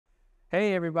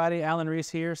Hey everybody, Alan Reese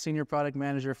here, Senior Product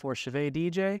Manager for CHAUVET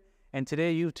DJ, and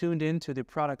today you've tuned in to the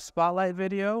product spotlight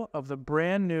video of the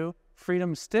brand new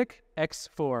Freedom Stick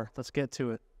X4. Let's get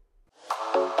to it.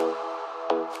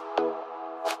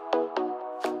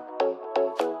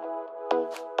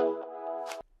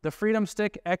 The Freedom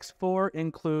Stick X4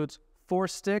 includes 4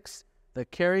 sticks, the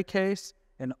carry case,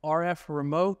 an RF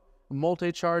remote, a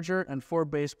multi-charger, and 4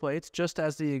 base plates, just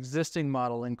as the existing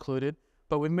model included.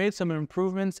 But we've made some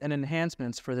improvements and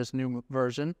enhancements for this new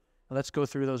version. Let's go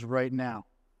through those right now.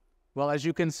 Well, as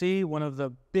you can see, one of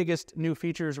the biggest new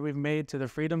features we've made to the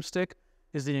Freedom Stick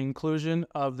is the inclusion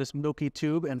of this milky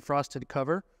tube and frosted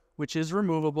cover, which is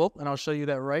removable, and I'll show you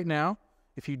that right now.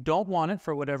 If you don't want it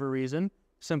for whatever reason,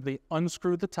 simply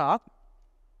unscrew the top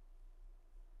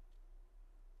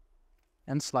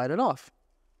and slide it off.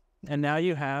 And now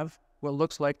you have what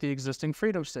looks like the existing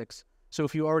Freedom Sticks. So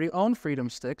if you already own Freedom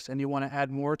Sticks and you want to add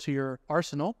more to your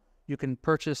arsenal, you can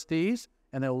purchase these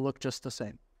and they'll look just the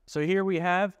same. So here we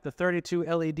have the 32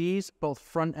 LEDs, both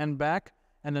front and back.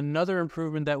 And another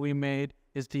improvement that we made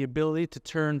is the ability to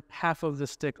turn half of the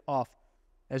stick off.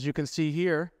 As you can see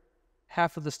here,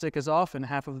 half of the stick is off and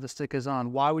half of the stick is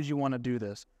on. Why would you want to do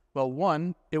this? Well,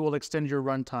 one, it will extend your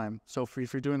runtime. So if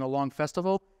you're doing a long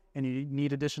festival and you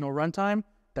need additional runtime,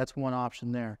 that's one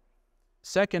option there.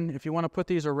 Second, if you want to put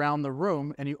these around the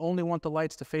room and you only want the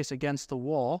lights to face against the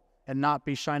wall and not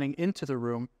be shining into the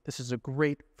room, this is a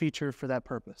great feature for that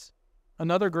purpose.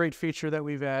 Another great feature that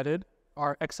we've added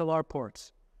are XLR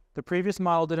ports. The previous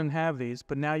model didn't have these,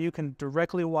 but now you can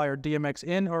directly wire DMX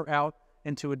in or out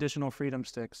into additional Freedom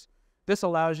Sticks. This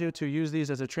allows you to use these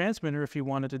as a transmitter if you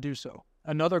wanted to do so.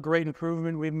 Another great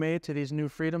improvement we've made to these new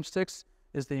Freedom Sticks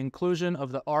is the inclusion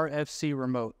of the RFC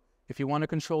remote. If you want to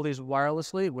control these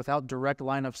wirelessly without direct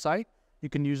line of sight, you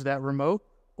can use that remote,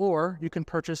 or you can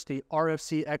purchase the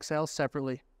RFC XL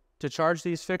separately. To charge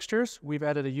these fixtures, we've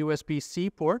added a USB-C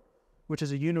port, which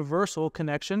is a universal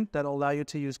connection that will allow you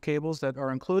to use cables that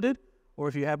are included, or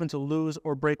if you happen to lose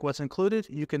or break what's included,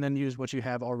 you can then use what you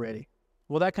have already.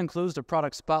 Well, that concludes the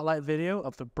product spotlight video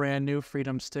of the brand new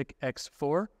Freedom Stick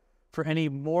X4. For any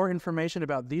more information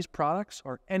about these products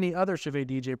or any other CHAUVET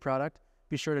DJ product,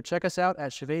 be sure to check us out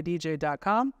at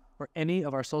chauvetdj.com or any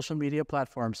of our social media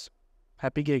platforms.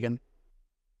 Happy gigging.